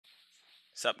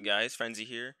Sup, guys? Frenzy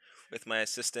here with my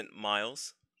assistant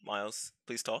Miles. Miles,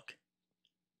 please talk.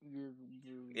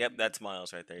 Yep, that's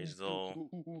Miles right there. He's all.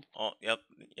 Oh, yep,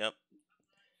 yep.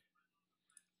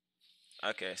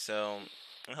 Okay, so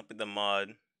I'm helping the mod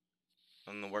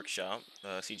on the workshop,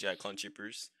 CGI Clone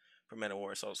Troopers for Men of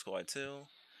War Assault Squad 2.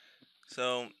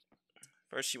 So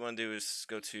first, you want to do is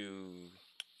go to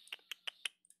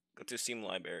Steam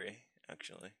Library.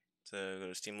 Actually, so go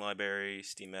to Steam Library,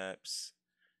 Steam Apps,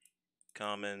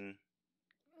 Common.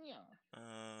 Yeah.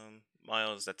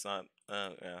 Miles. That's not.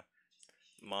 Yeah.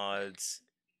 Mods.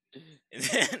 And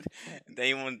then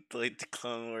you want to delete the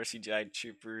Clone Wars CGI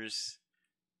Troopers.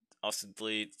 Also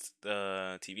delete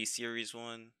the TV series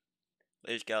one.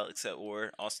 Latest Galaxy at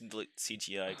War. Also delete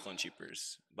CGI Clone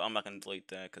Troopers. But I'm not gonna delete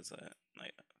that because I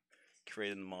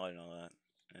created the mod and all that,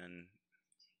 and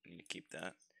I need to keep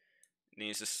that. And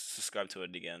you just subscribe to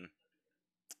it again.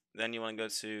 Then you want to go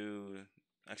to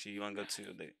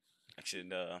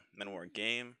the Men of War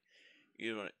game.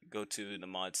 You want to go to the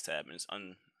mods tab and just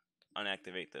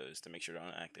unactivate those to make sure they're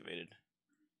unactivated.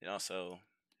 And also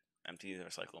empty the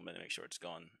recycle bin to make sure it's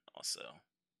gone also.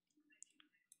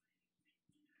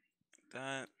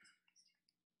 That.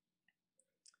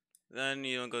 Then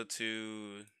you go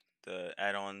to the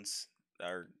add-ons that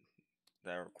are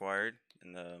required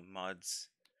in the mods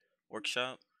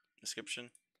workshop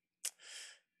description.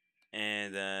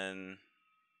 And then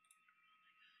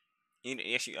you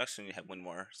actually need to have one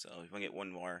more. So if you want to get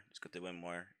one more, just go to one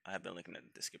more. I have the link in the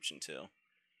description too.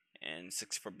 And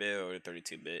 64-bit or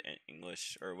 32-bit in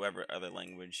English or whatever other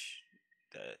language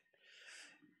that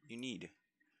you need.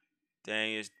 Then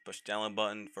you just push the download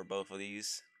button for both of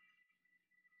these.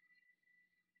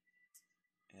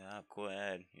 Yeah, cool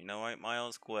ad. You know right,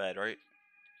 Miles? Cool ad, right?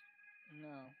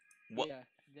 No. What? Yeah.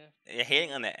 You're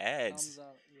hating on the ads. Thumbs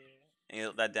up. Yeah. And you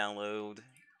let that download.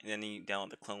 And then you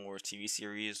download the Clone Wars TV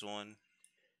series one.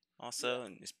 Also,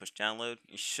 and just push download.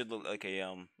 It should look like a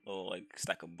little like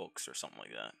stack of books or something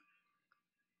like that.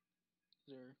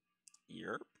 Sure.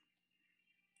 Yerp.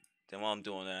 Then while I'm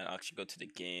doing that, I'll actually go to the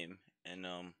game and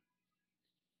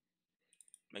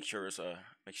make sure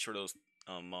those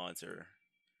mods are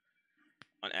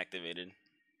unactivated.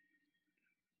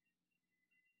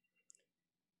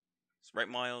 Right,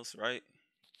 Miles? Right?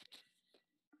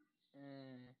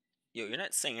 Yo, you're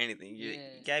not saying anything. You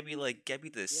gotta be like, gotta be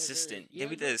the assistant. You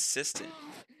gotta be the assistant.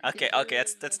 Okay, okay,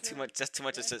 that's too much. That's too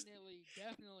much assistant.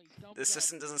 Definitely. The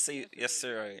assistant doesn't say yes,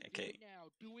 sir. Right? Okay.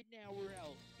 Do it now or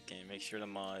else. Okay, make sure the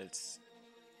mods.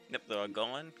 Yep, they're all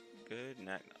gone. Good.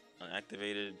 Not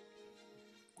unactivated.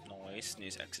 Nice.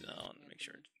 Needs exit on. Make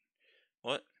sure.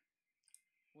 What?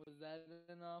 Was that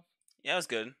enough? Yeah, it was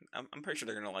good. I'm pretty sure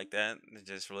they're gonna like that. It's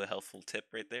just a really helpful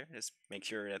tip right there. Just make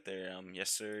sure that they're yes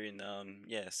sir and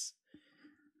yes.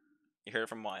 You heard it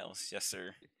from Miles, yes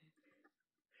sir.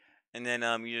 And then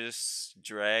you just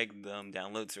drag the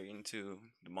downloads right into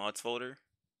the mods folder.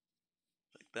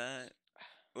 Like that.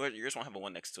 Or you just won't have a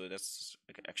one next to it. That's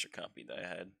like an extra copy that I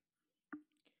had.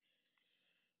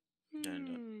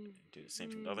 Then do the same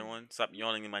thing with the other one. Stop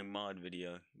yawning in my mod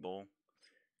video, bull.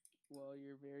 Well,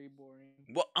 you're very boring.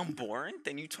 What? I'm boring?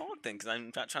 Then you talk then, because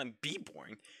I'm not trying to be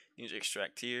boring. You just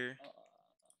extract here.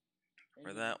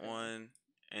 For that one.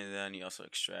 And then you also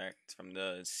extract from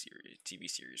the TV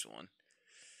series one.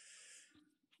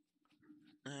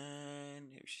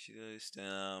 And if you see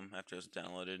those, after it's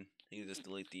downloaded, you just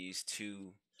delete these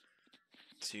two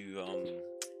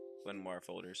WinMar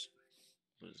folders.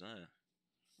 What is that?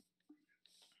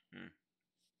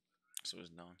 So it's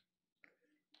done.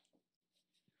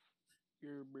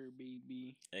 Your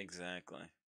baby. Exactly.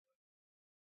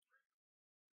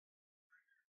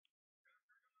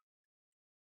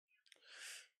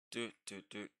 Do.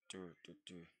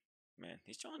 Man,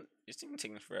 it's even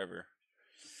taking forever.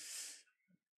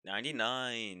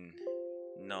 99.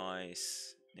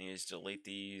 Nice. Then you just delete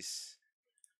these.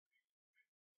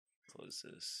 Close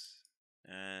this.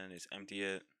 And just empty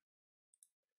it.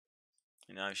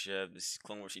 And now you should have this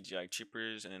Clone Wars CGI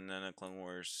Troopers and then a Clone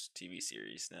Wars TV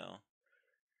series now.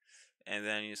 And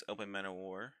then you just open Men of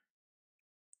War.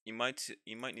 You might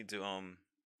need to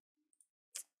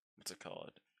what's it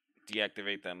called?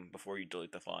 Deactivate them before you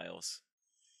delete the files.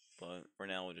 But for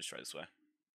now we'll just try this way.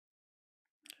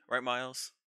 Right,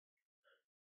 Miles?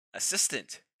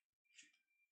 Assistant.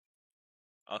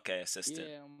 Okay, assistant.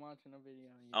 Yeah, I'm watching a video.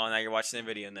 Yeah. Oh, now you're watching the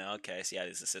video now. Okay, so yeah,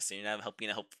 this assistant. You're not helping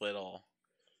helpful at all.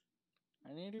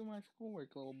 I need to do my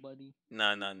schoolwork, little buddy.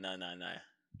 No. Okay.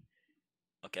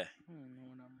 I don't know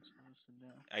what I'm supposed to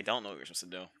do. I don't know what you're supposed to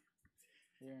do.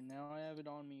 Here, now I have it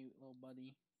on mute, little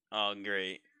buddy. Oh,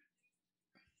 great.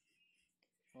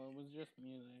 Well, it was just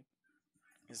music.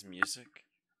 Is music?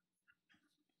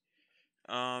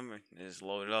 Just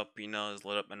load it up, just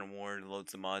load up and award,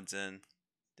 loads the mods in.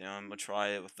 Then I'm gonna try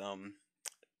it with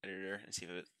editor and see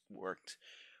if it worked,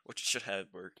 which it should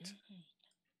have worked. Dang.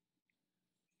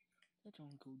 That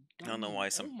don't go I don't know down. why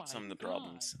Oh my some of the God.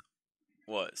 problems.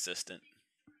 What, assistant?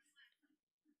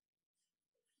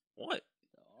 What?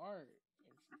 The art is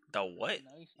The what?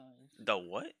 nice. The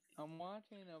what? I'm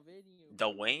watching a video. The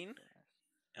for Wayne?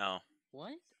 Minecraft. Oh.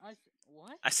 What?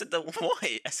 What? I said the what?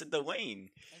 I said the Wayne.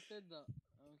 I said the.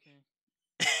 Okay.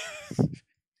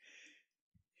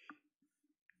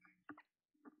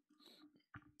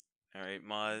 Alright,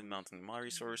 mounting mod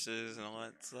resources and all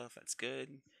that stuff. That's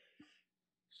good.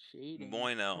 Shading.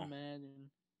 Bueno.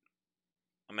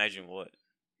 Imagine what?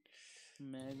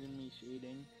 Imagine me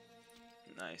shading.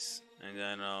 Nice. And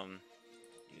then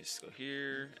you just go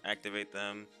here, activate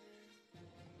them.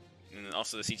 And then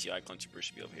also the CGI Clone Trooper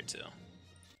should be over here too.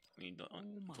 You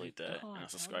don't delete that and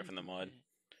subscribe from the mod.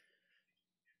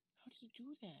 How do you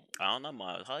do that? I don't know,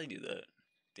 mod. How do you do that?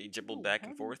 They dribble back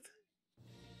and forth.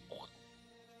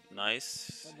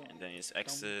 Nice. And then you just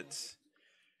exit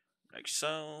like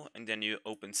so. And then you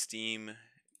open Steam,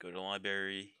 go to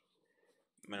library,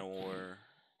 War,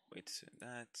 wait to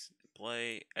that,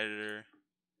 play, editor,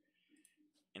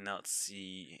 and now let's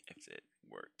see if it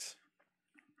worked.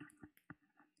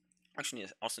 Actually,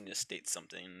 also need to state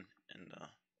something in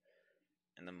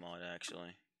the mod.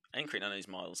 Actually, I didn't create none of these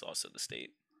models. Also, the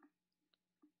state.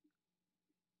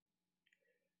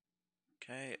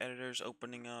 Okay, editor's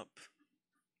opening up.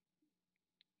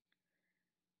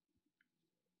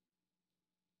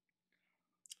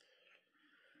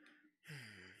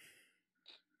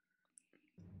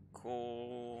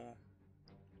 Cool.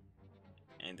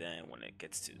 And then when it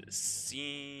gets to the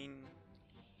scene,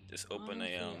 just open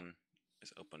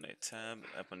just open a tab,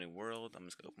 open a world. I'm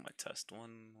just gonna open my test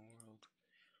one world.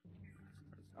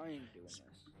 I ain't doing this.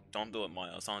 Don't do it,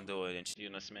 Miles. Don't do it, and she's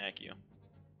gonna smack you.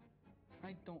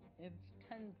 I don't. It's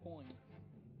 10 points.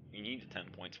 You need the 10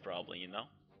 points, probably.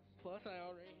 Plus, I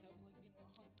already have like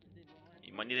 100.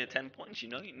 You might need the 10 points. You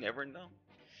never know.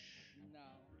 No.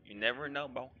 You never know,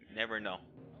 bro. You never know.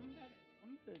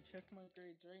 I'm gonna check my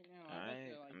grades right now.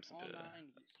 Alright, I bet they're like all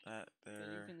 90s. That there.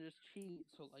 So you can just cheat.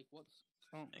 So like, what's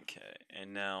Okay,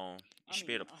 and now you should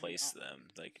be able to place them.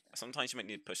 Like sometimes you might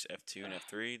need to push F2 and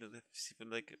F3 to see if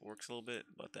it works a little bit,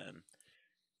 but then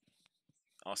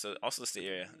also the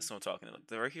yeah, that's what I'm talking about.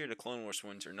 Right here, the Clone Wars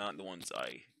ones are not the ones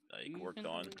I worked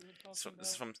on. This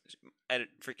is from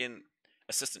freaking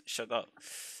assistant. Shut up.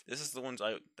 This is the ones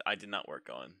I did not work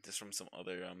on. This is from some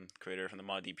other creator from the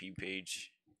mod DP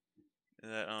page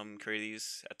that created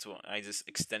these. That's what I just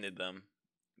extended them.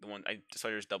 The one I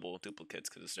decided there's double duplicates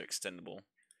because they're extendable.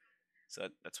 So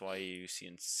that's why you see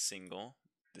in single.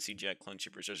 The CGI Clone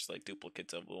Troopers are just like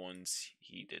duplicates of the ones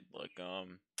he did. Like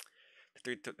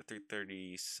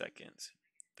 330 seconds.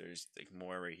 There's like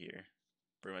more right here.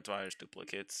 Pretty much why there's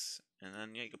duplicates. And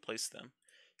then yeah, you can place them.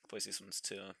 You can place these ones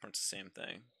too. It's the same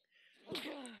thing.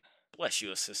 Bless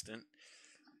you, assistant.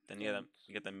 Then you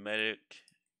get the medic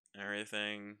and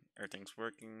everything. Everything's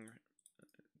working.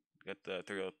 You got the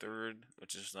 303rd,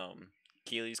 which is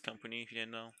Keely's company, if you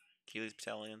didn't know. Keely's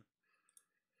battalion.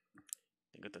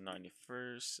 You got the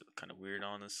 91st. Kind of weird,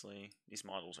 honestly. These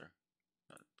models are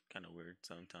kind of weird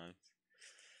sometimes.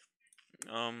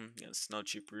 You got snow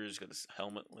troopers. Got this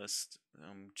helmet list.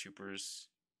 Troopers.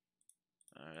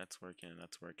 Alright, that's working.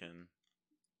 That's working.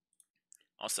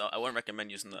 Also, I wouldn't recommend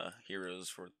using the heroes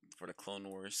for the Clone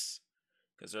Wars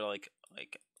because they're like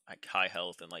high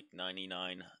health and like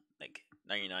 99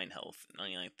 health,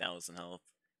 99,000 health.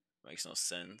 Makes no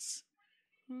sense.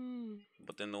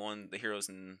 But then the heroes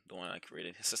in the one I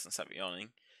created, assistants have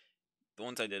yawning. The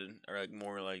ones I did are like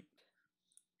more like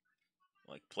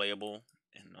playable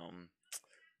and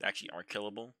they actually are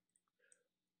killable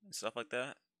and stuff like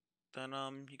that. Then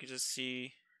you can just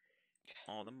see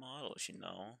all the models.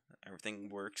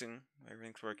 Everything's working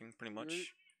pretty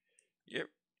much. Yep.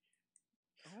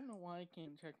 I don't know why I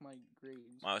can't check my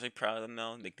grades. I was really proud of them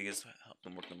though. They just help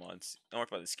them work the mods. Don't work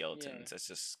by the skeletons. Yeah. That's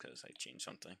just because I changed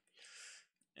something.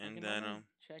 And I can only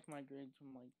check my grades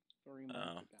from like 3 months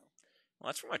ago. Well,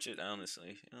 that's pretty much it,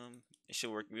 honestly. It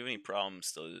should work. If you have any problems,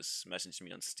 still just message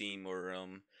me on Steam or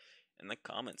in the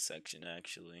comment section.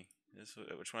 Actually, just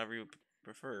whichever you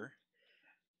prefer.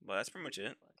 But that's pretty much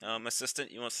it.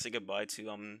 Assistant, you want to say goodbye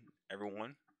to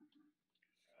everyone?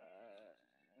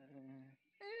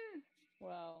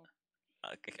 Well.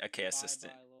 Okay,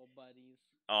 assistant. Bye, little buddies.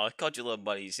 Oh, I called you little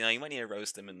buddies. You might need to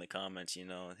roast him in the comments.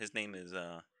 His name is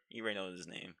you already know his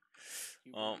name.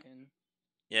 Cuberton.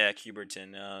 Yeah,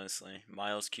 Cuberton. Honestly,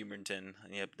 Miles Cuberton.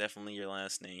 Yep, definitely your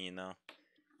last name.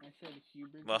 I said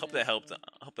Huber. Well, I did hope that that helped. spell.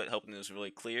 I hope that helped and it was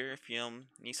really clear. If you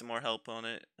need some more help on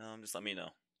it, just let me know.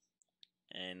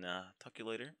 And talk to you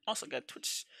later. Also, got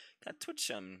Twitch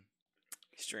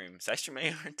streams. I stream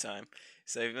every time,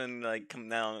 so even like come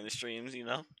down on the streams,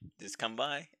 just come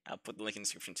by. I'll put the link in the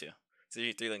description too. So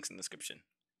there's 3 links in the description.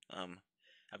 Um,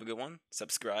 have a good one.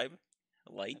 Subscribe,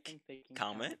 I like, think they can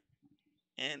comment,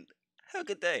 count. and have a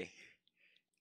good day.